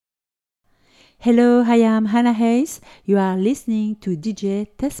Hello, I am Hannah Hayes. You are listening to DJ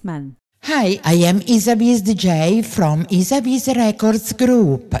Tessman. Hi, I am Isabiz DJ from Isabiz Records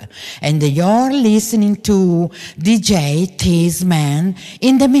Group, and you're listening to DJ Tessman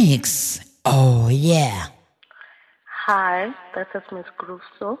in the mix. Oh, yeah. Hi, this is Miss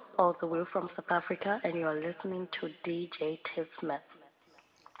Grusso, all the way from South Africa, and you are listening to DJ Tessman.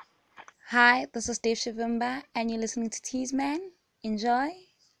 Hi, this is Dave Shivimba, and you're listening to Tessman. Enjoy.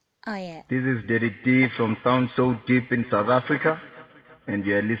 Oh, yeah. This is Derek D from Sound So Deep in South Africa, and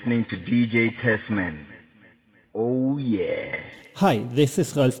you're listening to DJ Tessman. Oh, yeah. Hi, this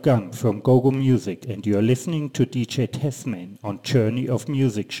is Ralf Gang from GoGo Music, and you're listening to DJ Tessman on Journey of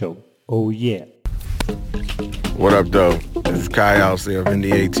Music Show. Oh, yeah. What up, though? This is Kai House of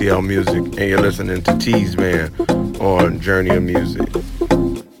Indie ATL Music, and you're listening to Tessman on Journey of Music.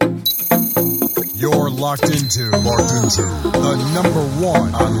 You're locked into the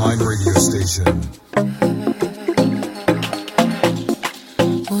 #1 online radio station.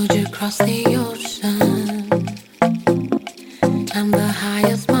 Would you cross the ocean, climb the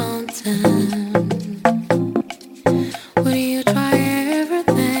highest mountain? Would you try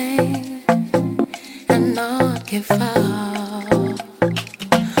everything and not give up?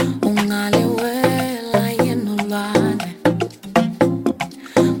 Ungaliwela yenulwane,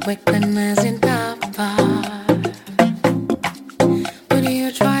 weakness in would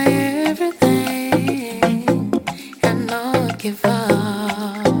you try everything and not give up?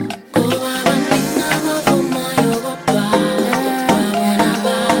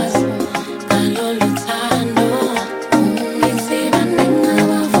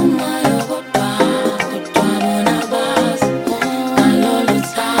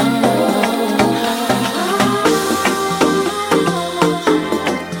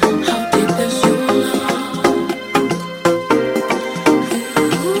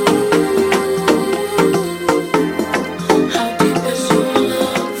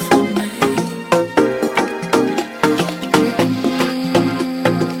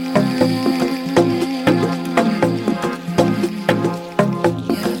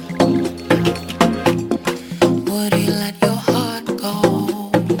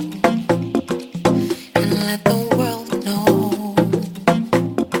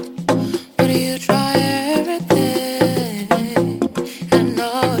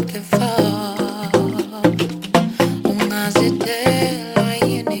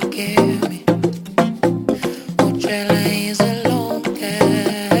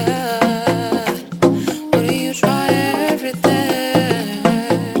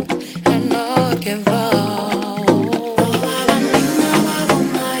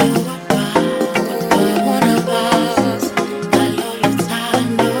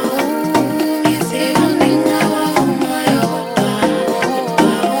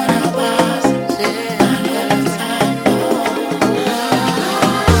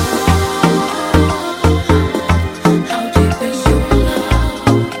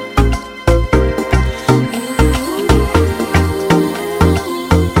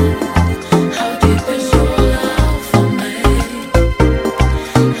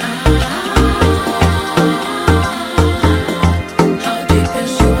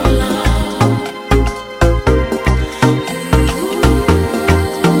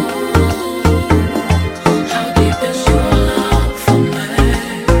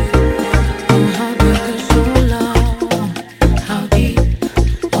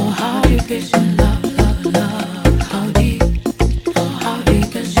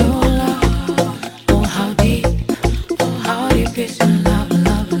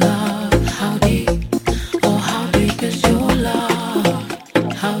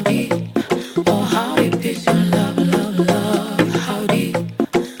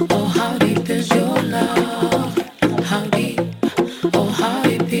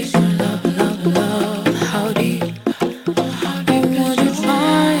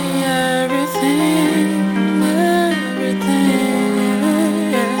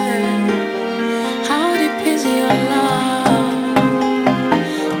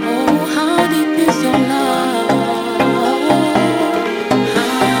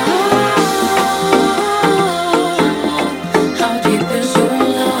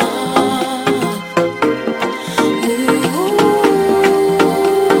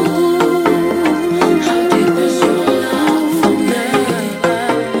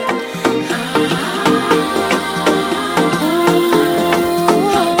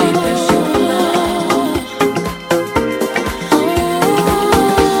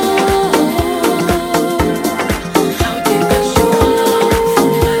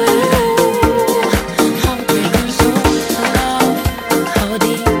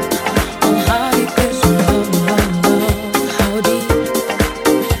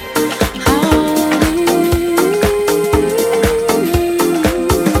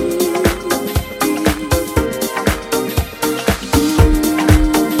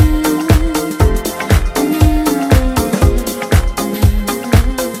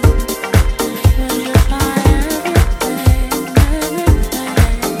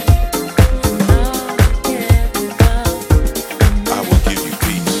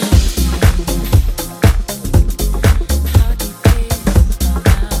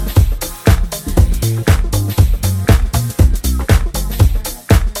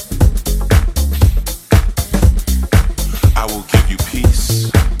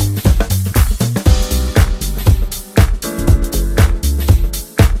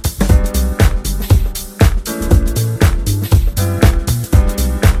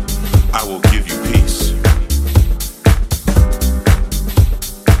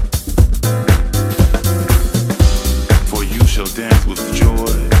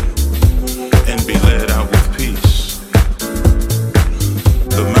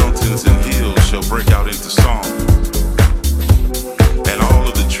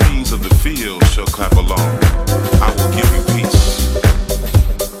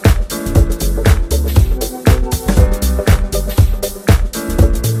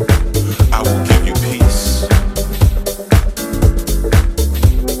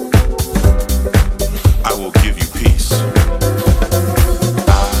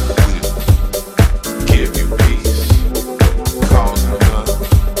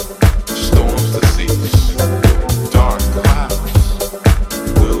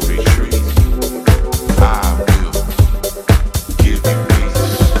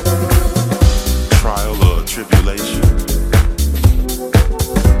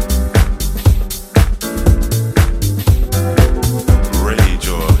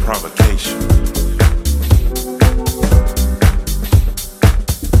 dedication.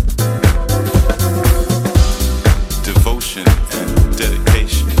 Devotion and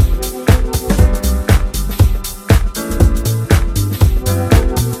dedication.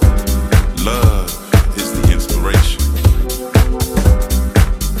 Love is the inspiration.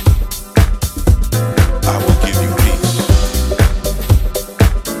 I will give you peace.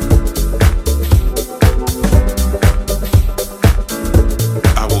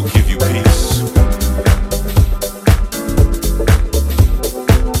 I will give you peace.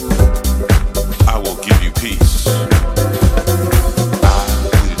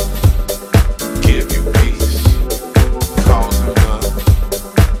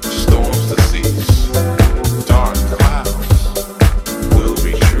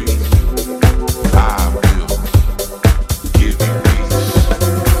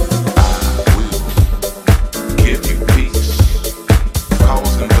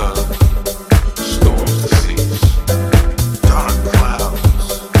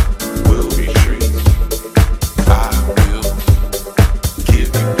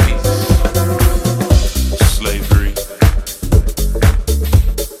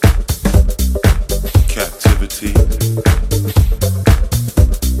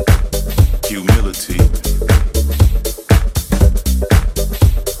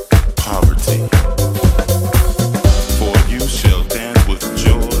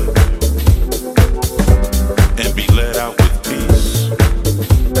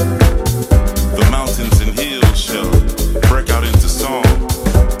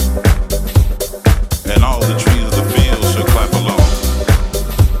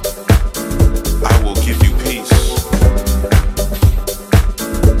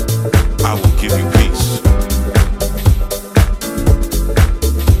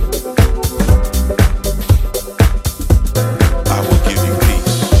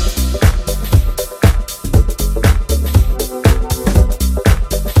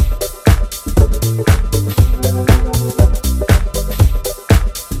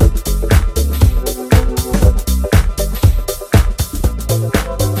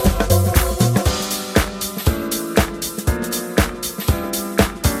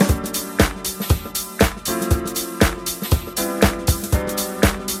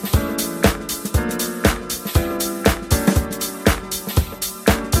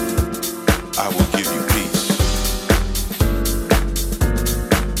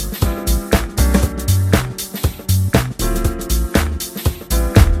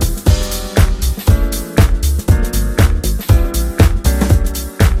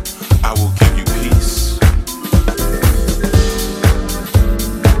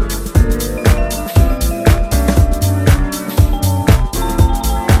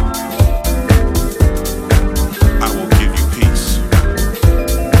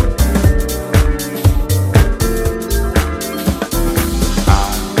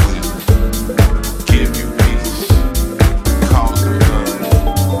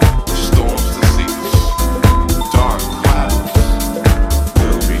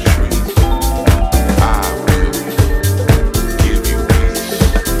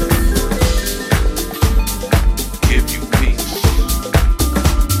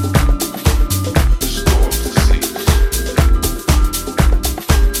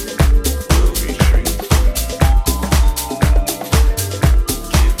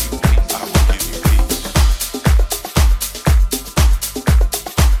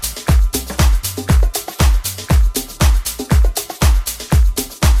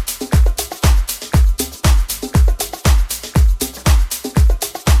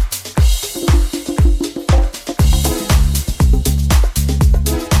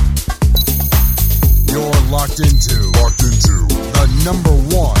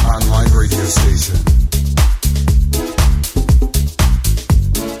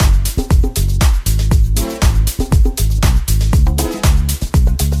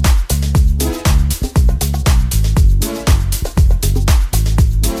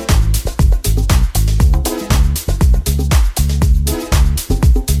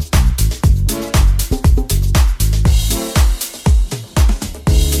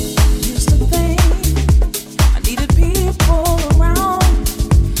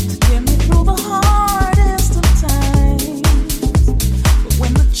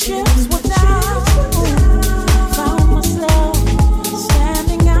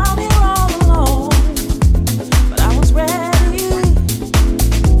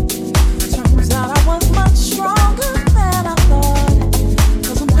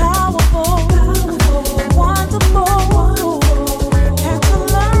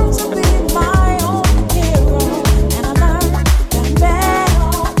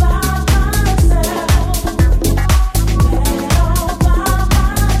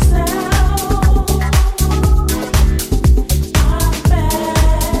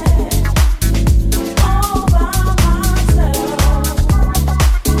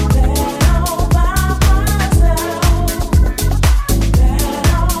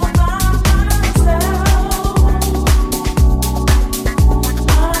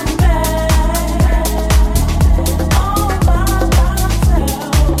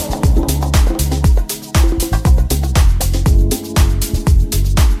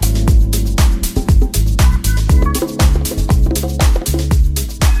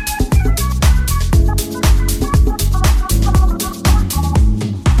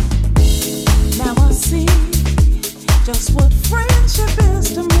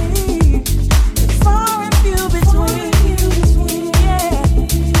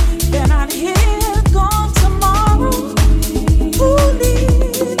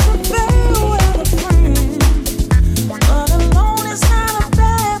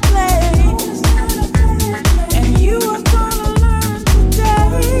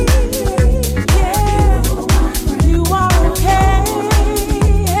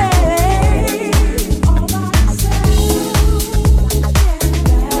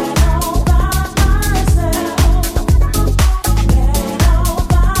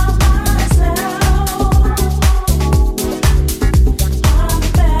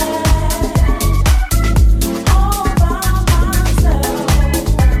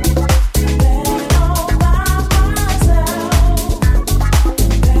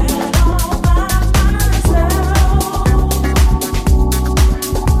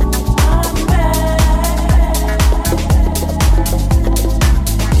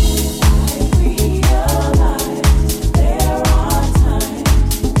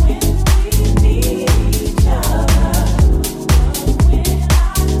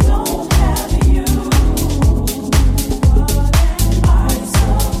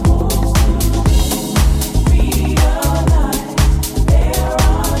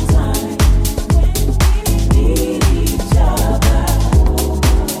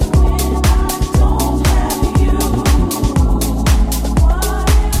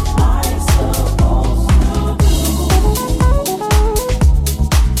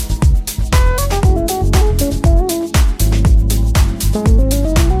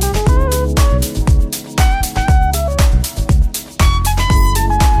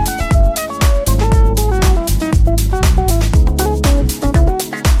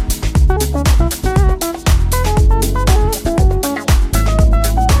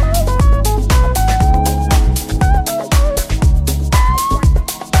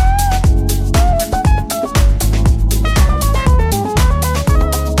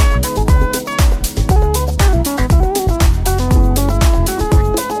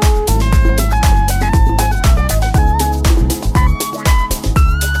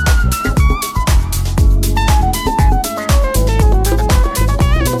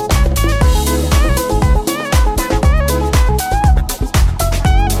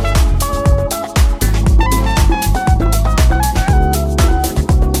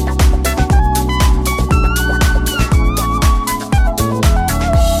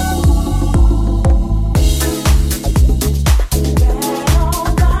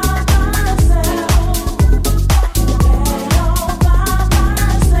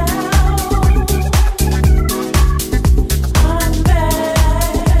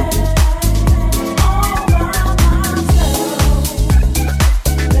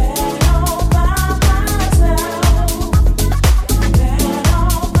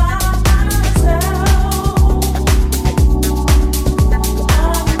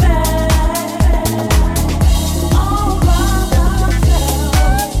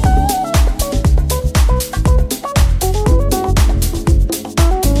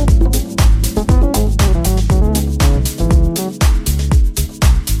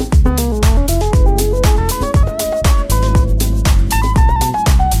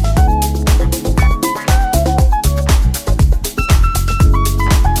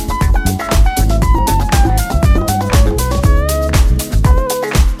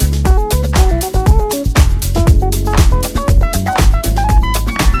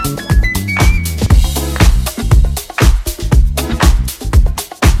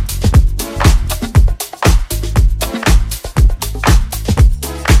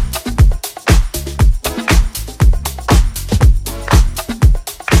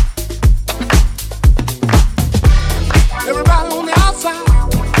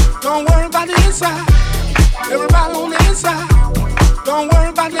 inside. Everybody on the inside. Don't worry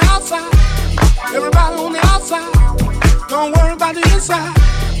about the outside. Everybody on the outside. Don't worry about the inside.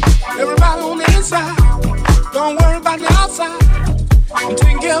 Everybody on the inside. Don't worry about the outside. I'm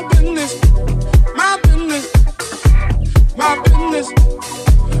taking care of business. My business. My business.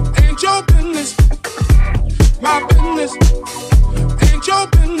 Ain't your business. My business. Ain't your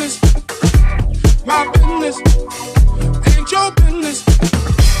business. My business. Ain't your business.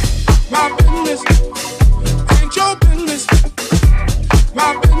 My business. Ain't your business.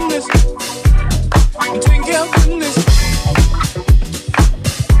 My business. I'm taking care of business.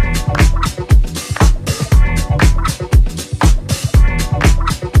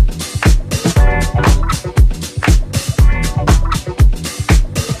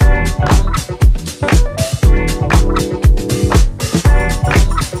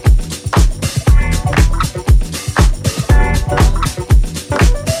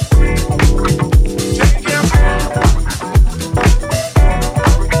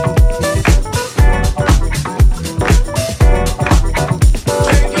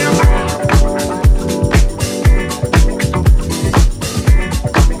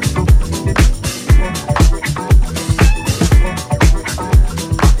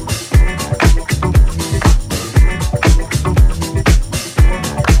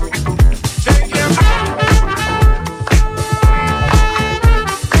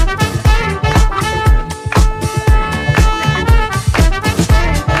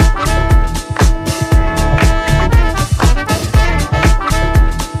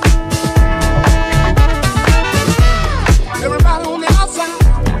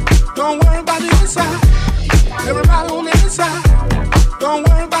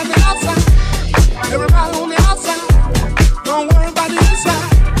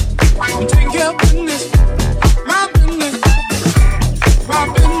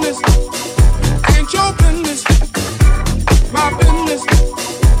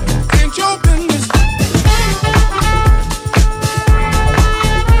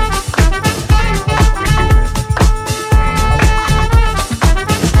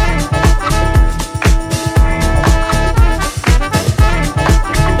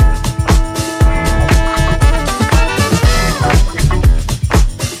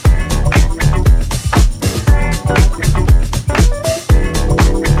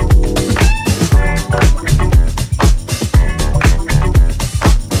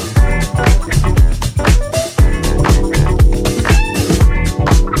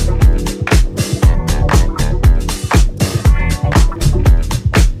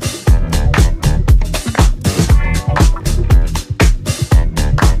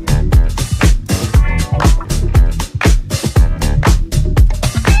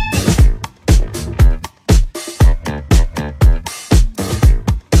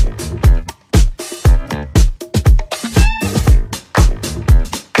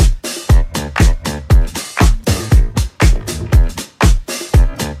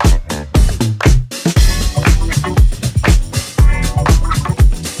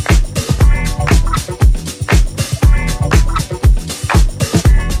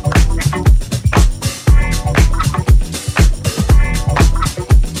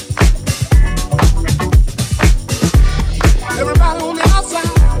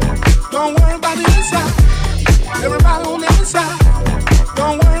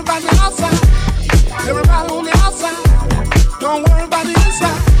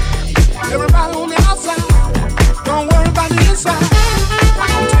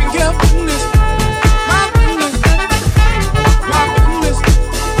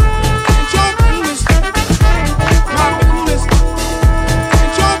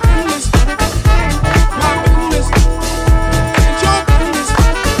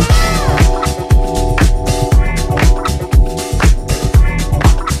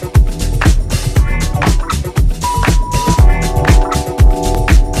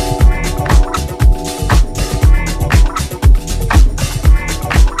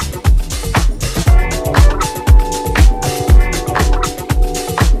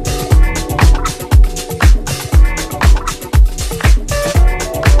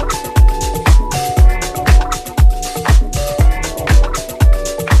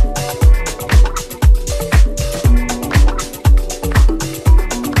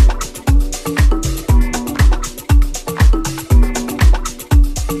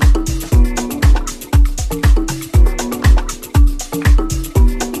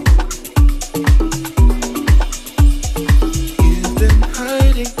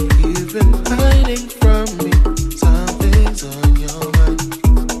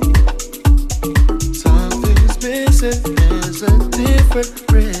 There's a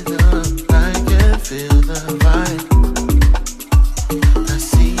different rhythm, like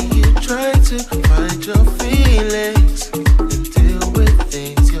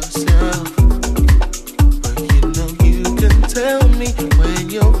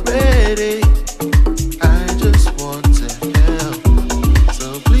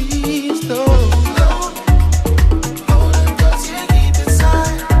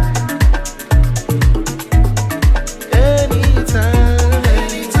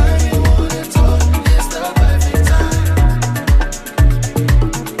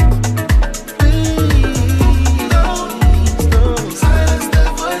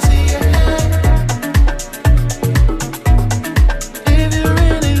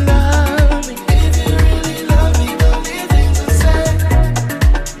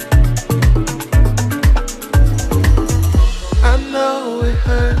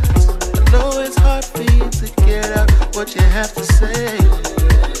words. I know it's hard for you to get out what you have to say.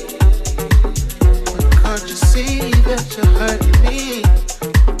 But can't you see that you're hurting me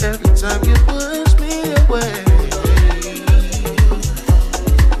every time you push me away?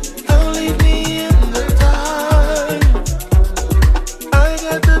 Don't leave me in the dark. I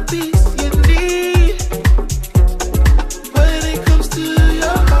got the peace you need when it comes to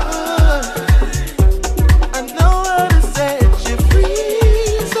your heart. I know how to set you free.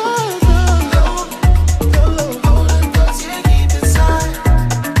 So don't hold it 'cause you keep inside.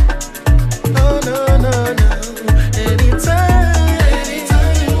 No, no, no, no. Anytime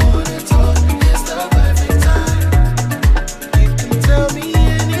you wanna talk, it's the perfect time. You can tell me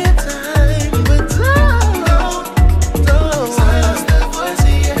anytime, but don't silence the voice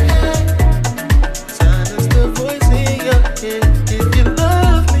in your head. Silence the voice in your head. If you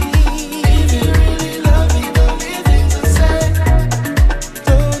love me, if you really love me, don't leave things unsaid.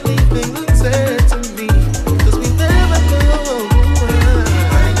 Don't leave things unsaid to me, 'cause we never know.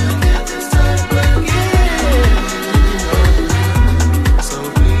 I can get this time again. So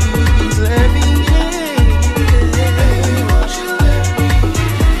please let me in. Baby, won't you let me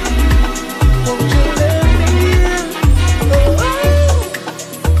in? Won't you let me in?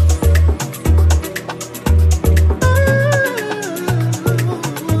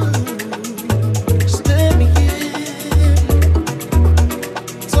 Just let me in.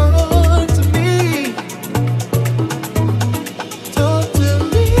 Talk to me. Talk to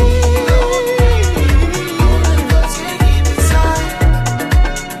me. Cause you keep inside.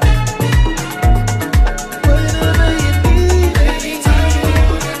 Whatever you need. Anytime you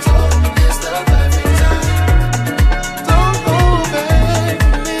wanna talk, it's the perfect time. Don't hold back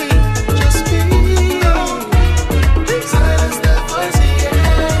from me. Just speak. Silence the voice in your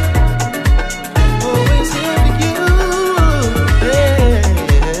head. Always here for you. Yeah.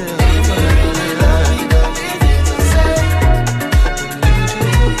 If you really love me, don't leave things unsaid. I need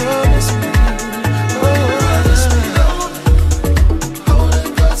you to promise me. Promise me. Don't hold it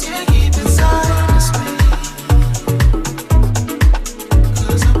 'cause you keep inside. Promise me.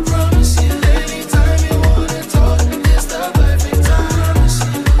 'Cause I promise you, anytime you wanna talk, it's the perfect time. Promise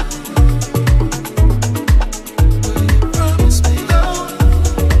you. Will you promise me? Don't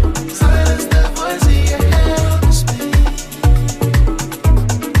silence the voice in your head. Promise me.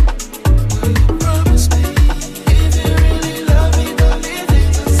 Will you promise me? If you really love me, don't leave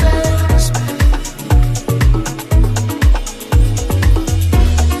things unsaid. Promise me.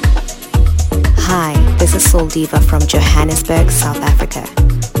 Hi, this is Soul Diva from Johannesburg, South Africa.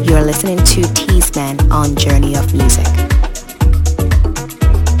 You are listening to Teasman on Journey of Music.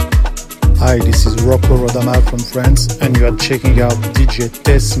 Hi, this is Rocco Rodamal from France, and you are checking out DJ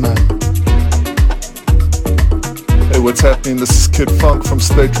Tessman. Hey, what's happening? This is Kid Funk from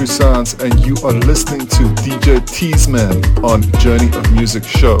Stay True Sounds, and you are listening to DJ Teasman on Journey of Music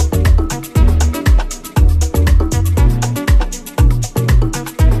Show.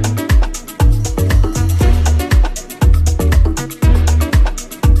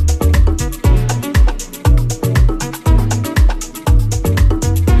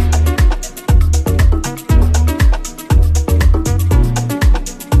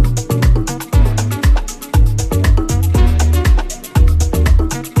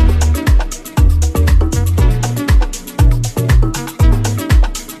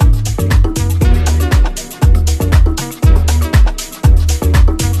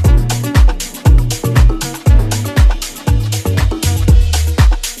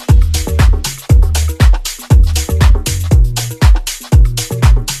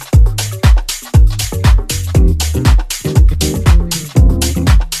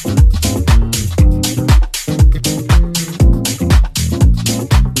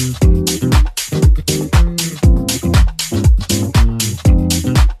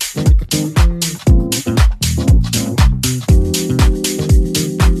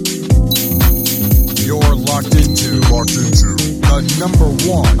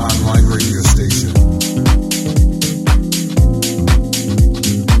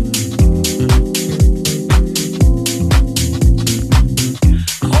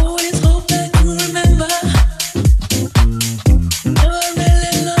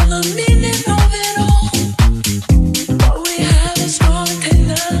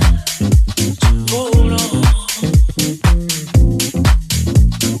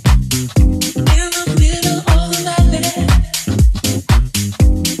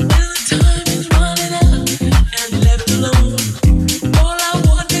 Time is running out.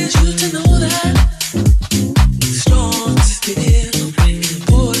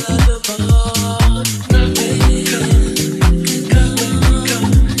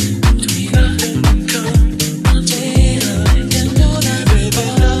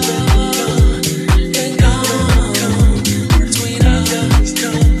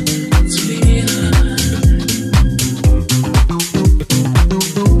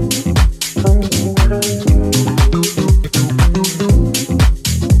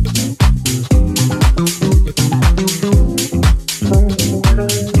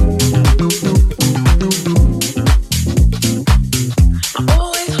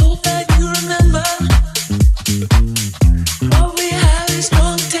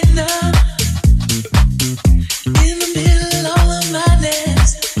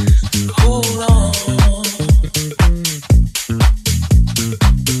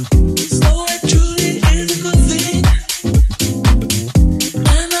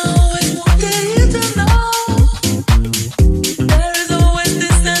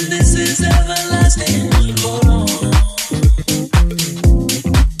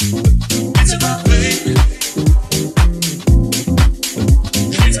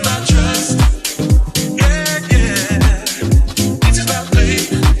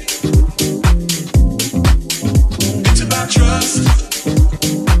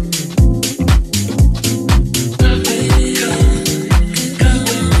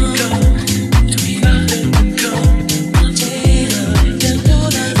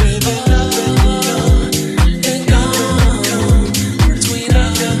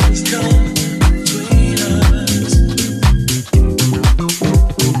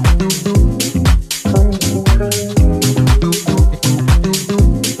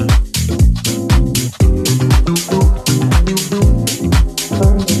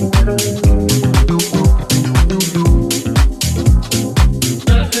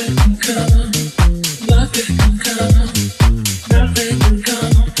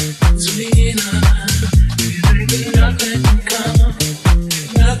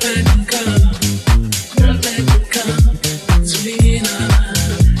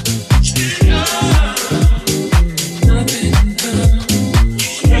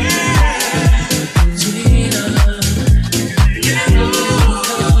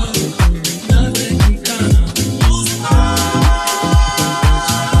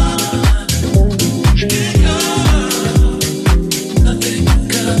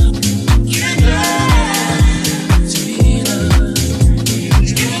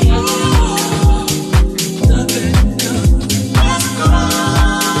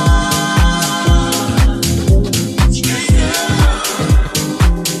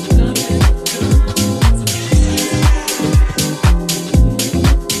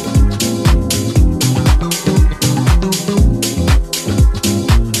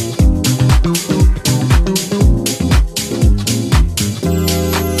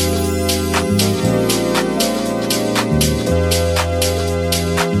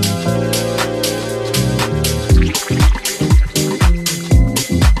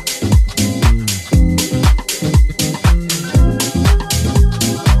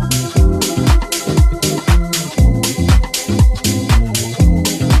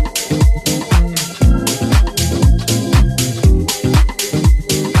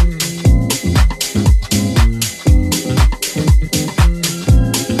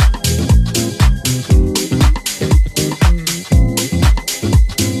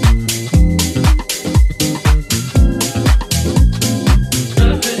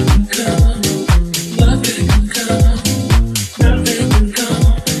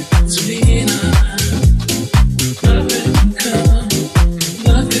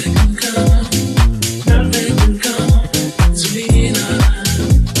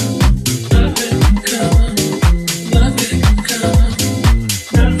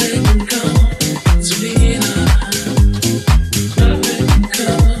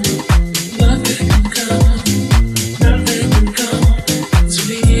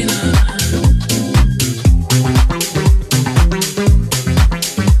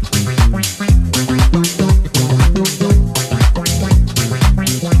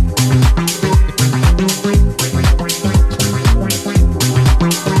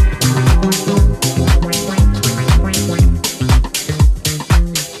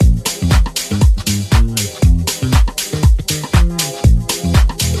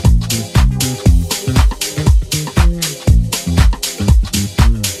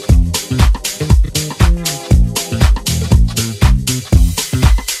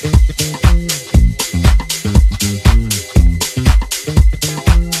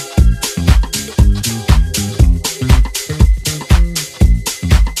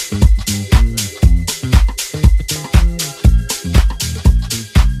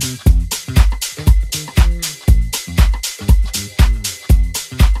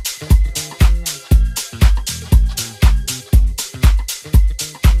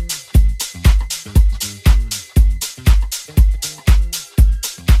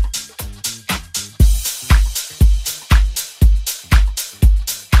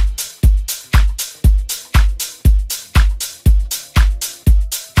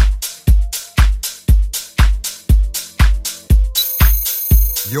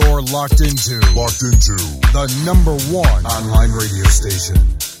 You're locked into the number one online radio station.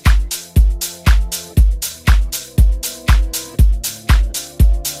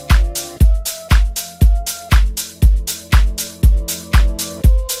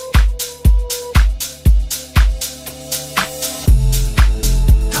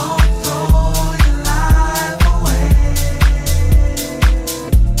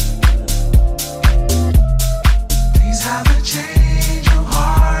 Change your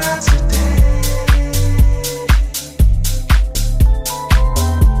heart today.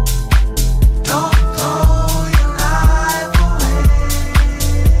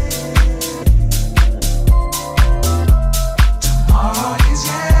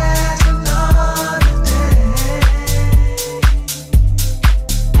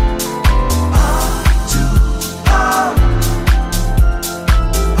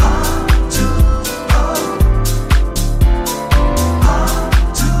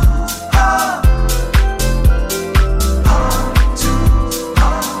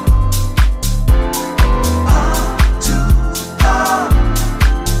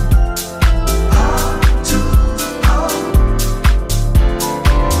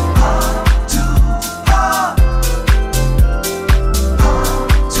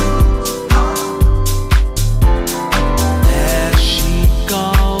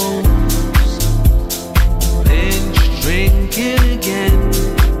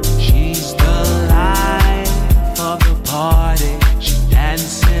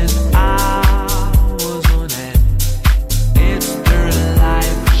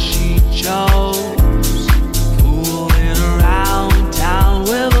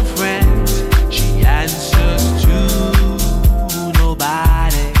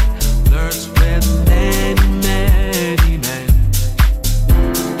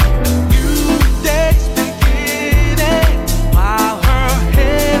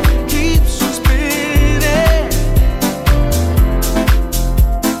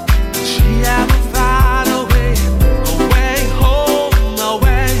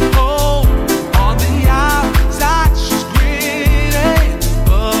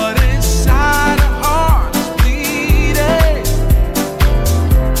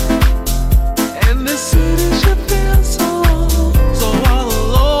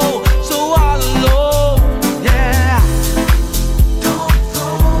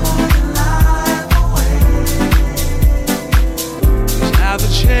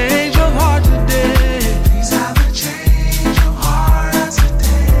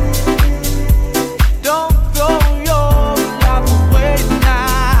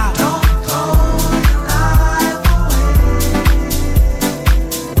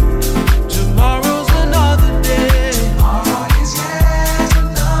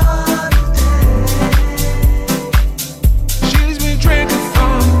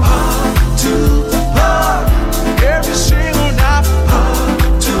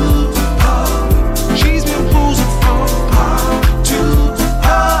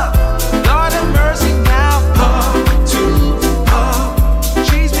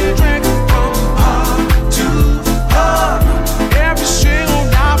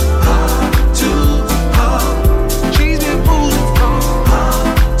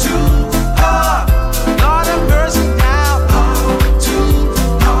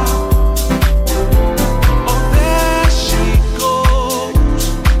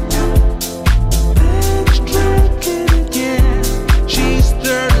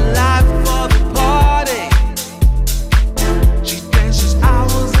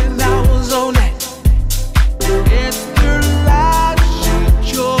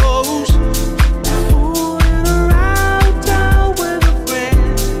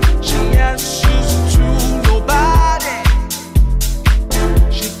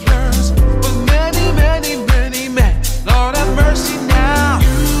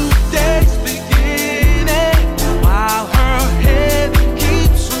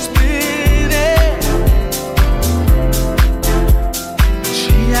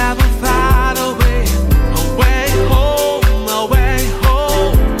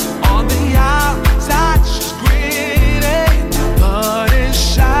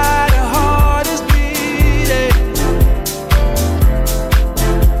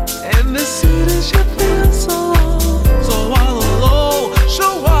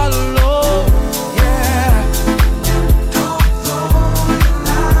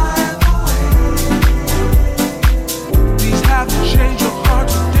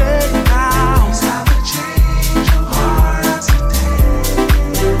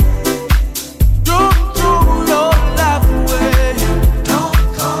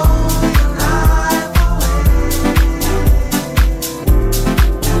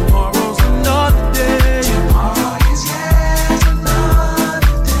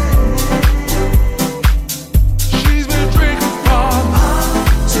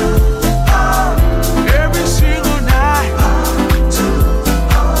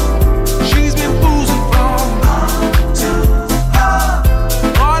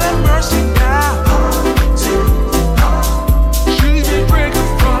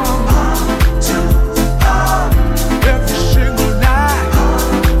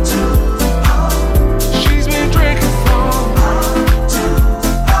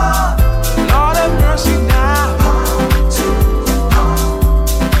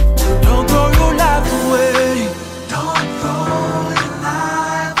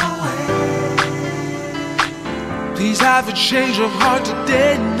 of heart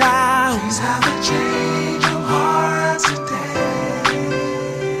today now. Please have a change of heart today.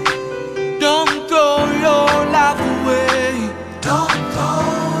 Don't throw your life away. Don't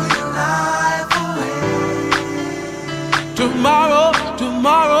throw your life away.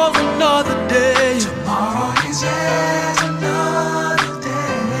 Tomorrow's another day. Tomorrow is yet another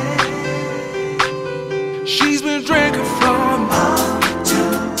day. She's been drinking from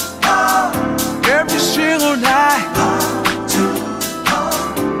every single night.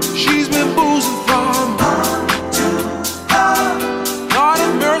 She's been boozing from Lord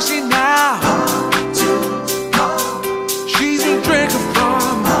have mercy now. She's been drinking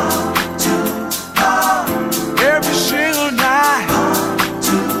from every single night.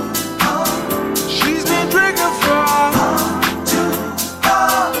 She's been drinking from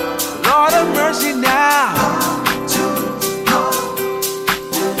Lord have mercy now.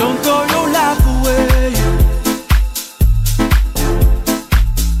 Don't throw your life away.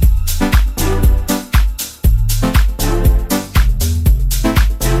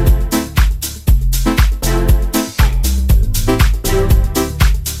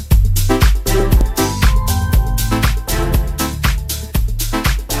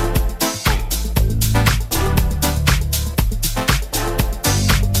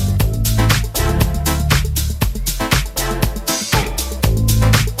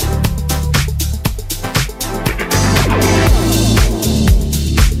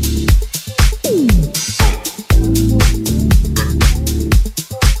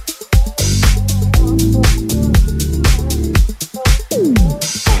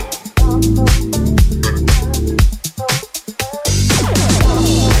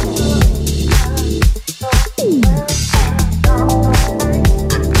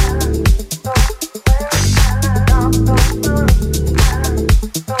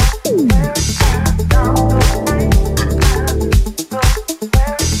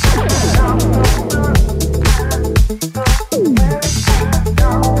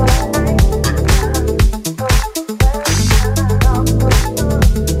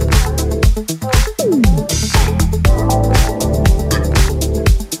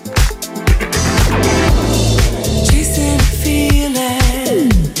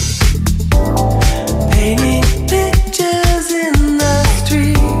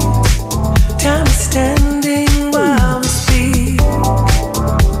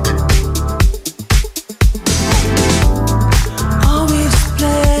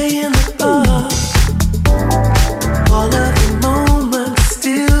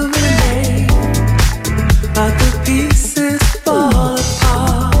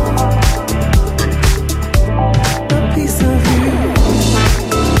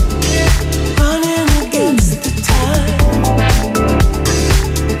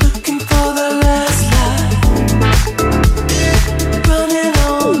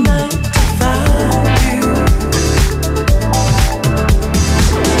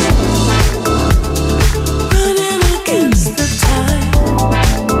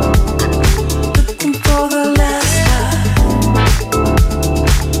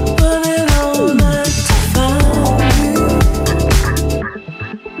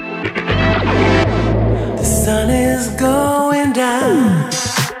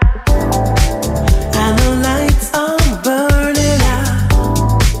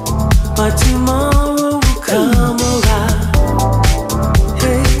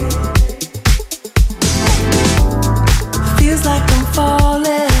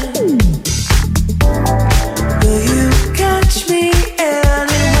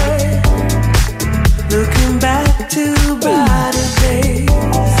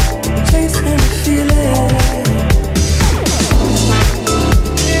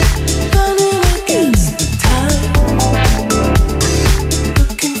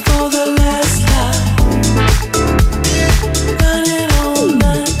 Looking for the last light.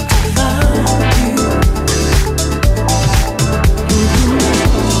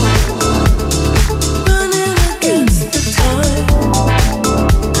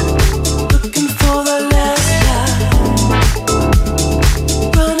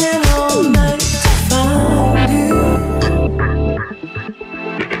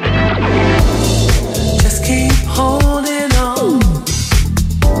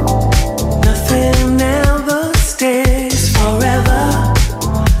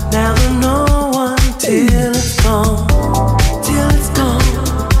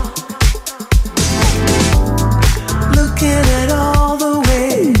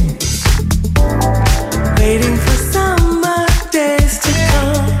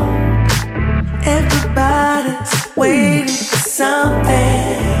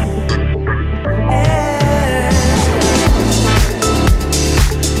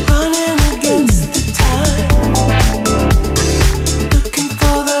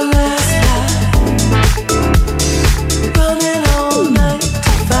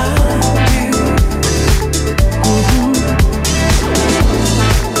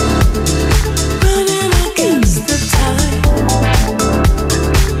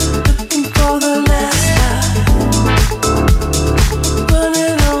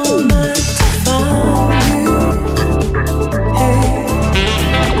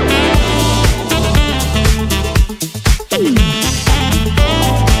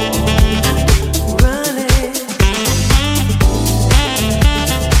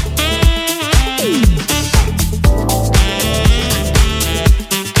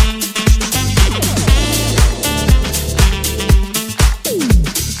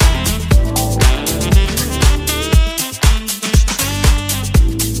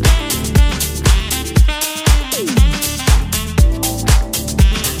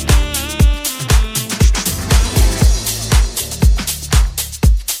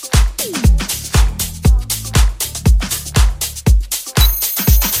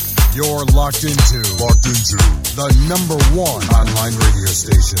 You're locked into the number one online radio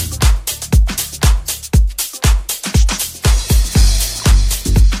station.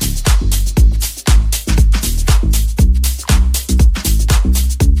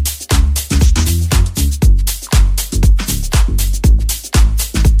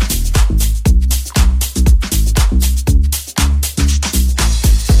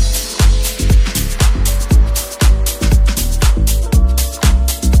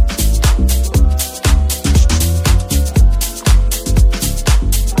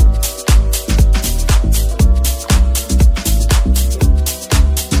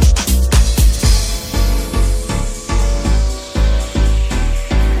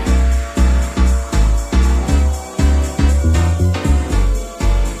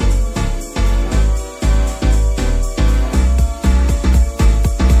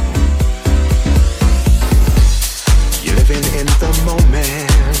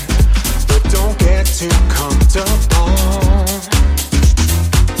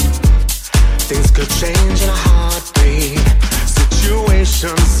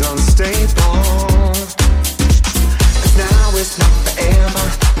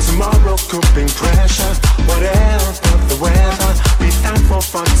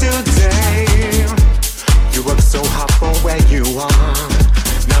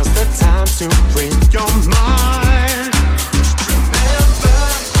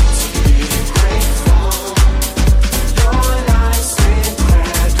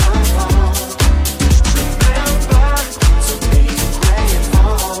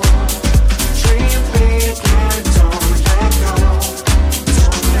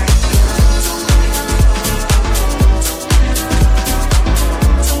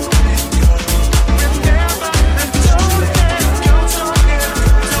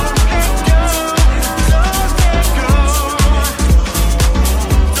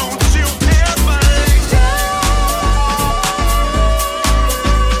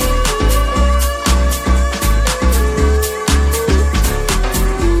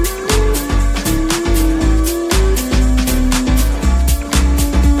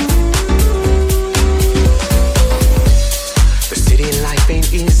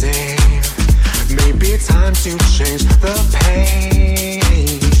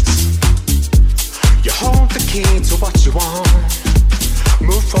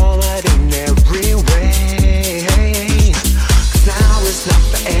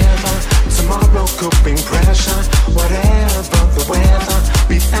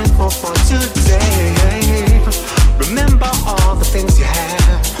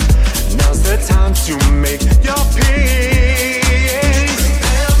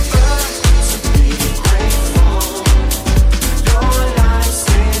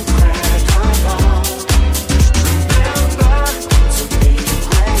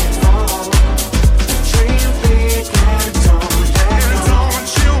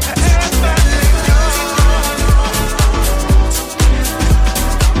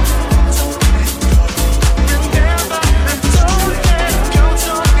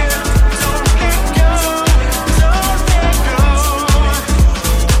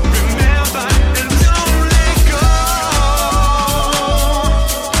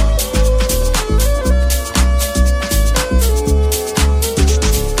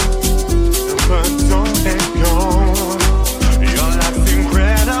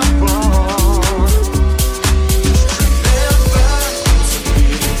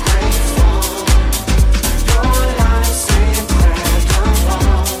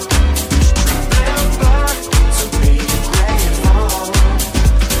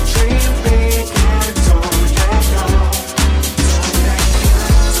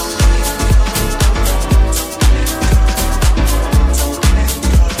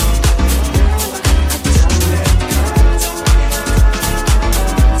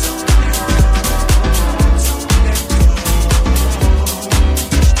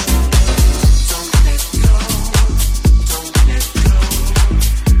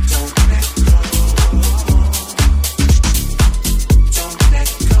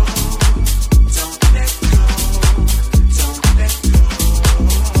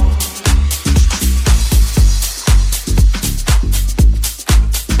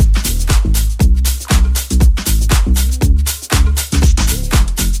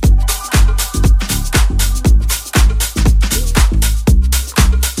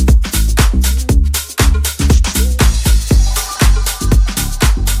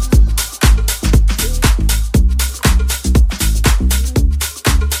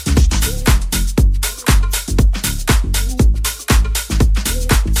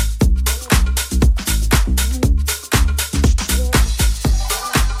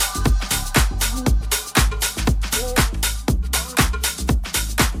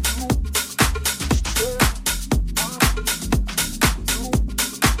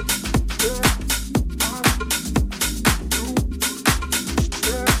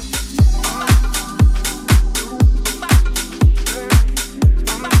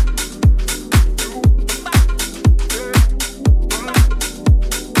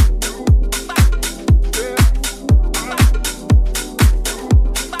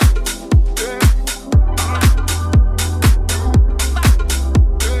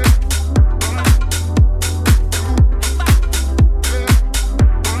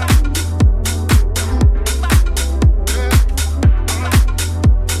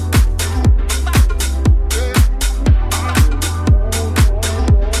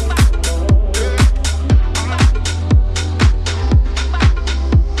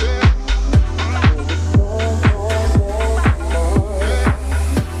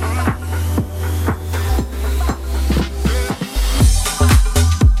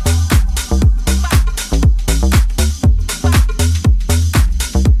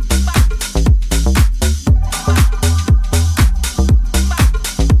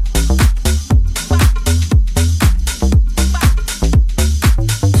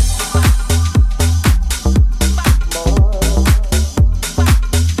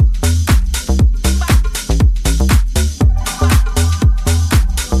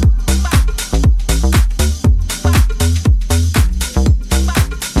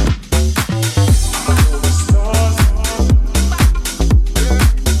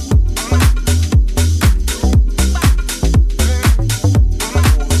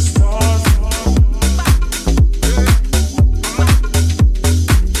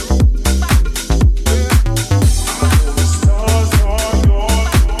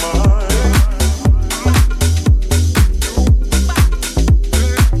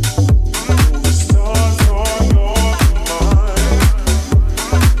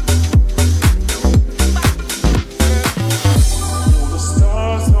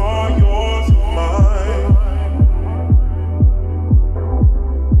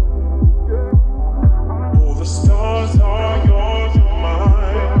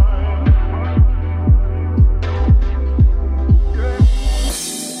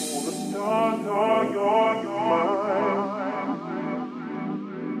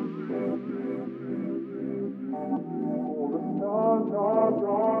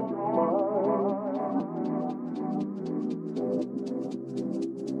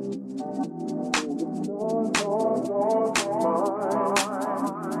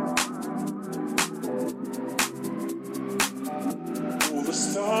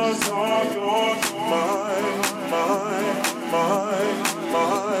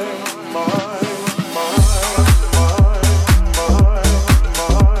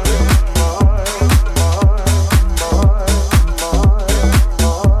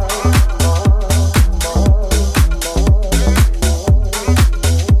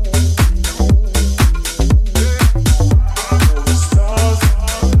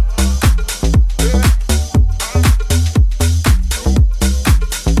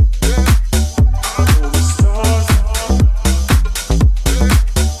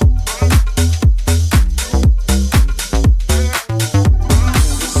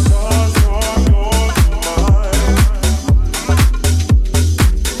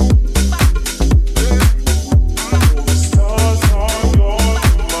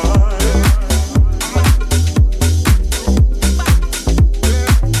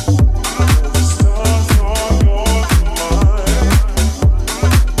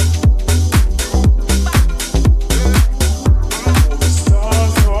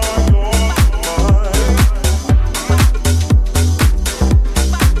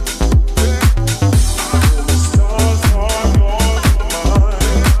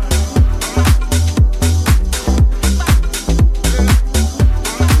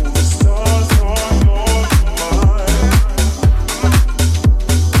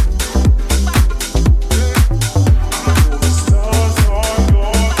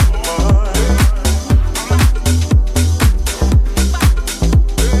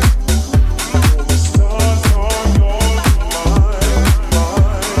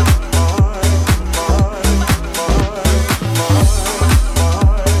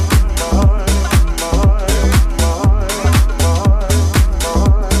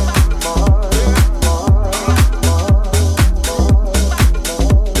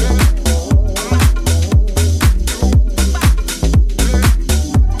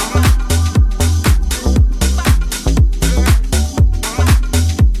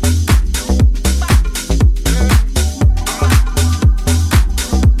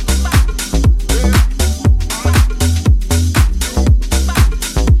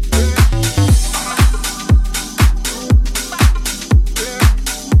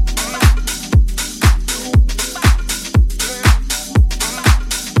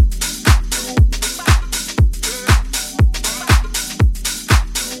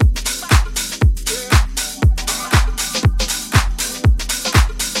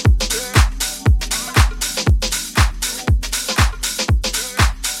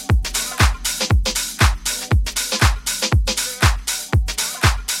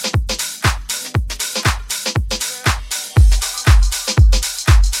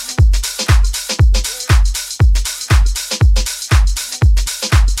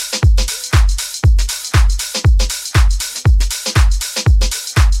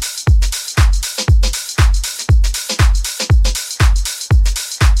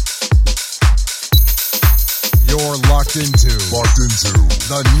 Locked into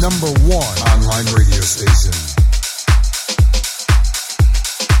the #1 online radio station.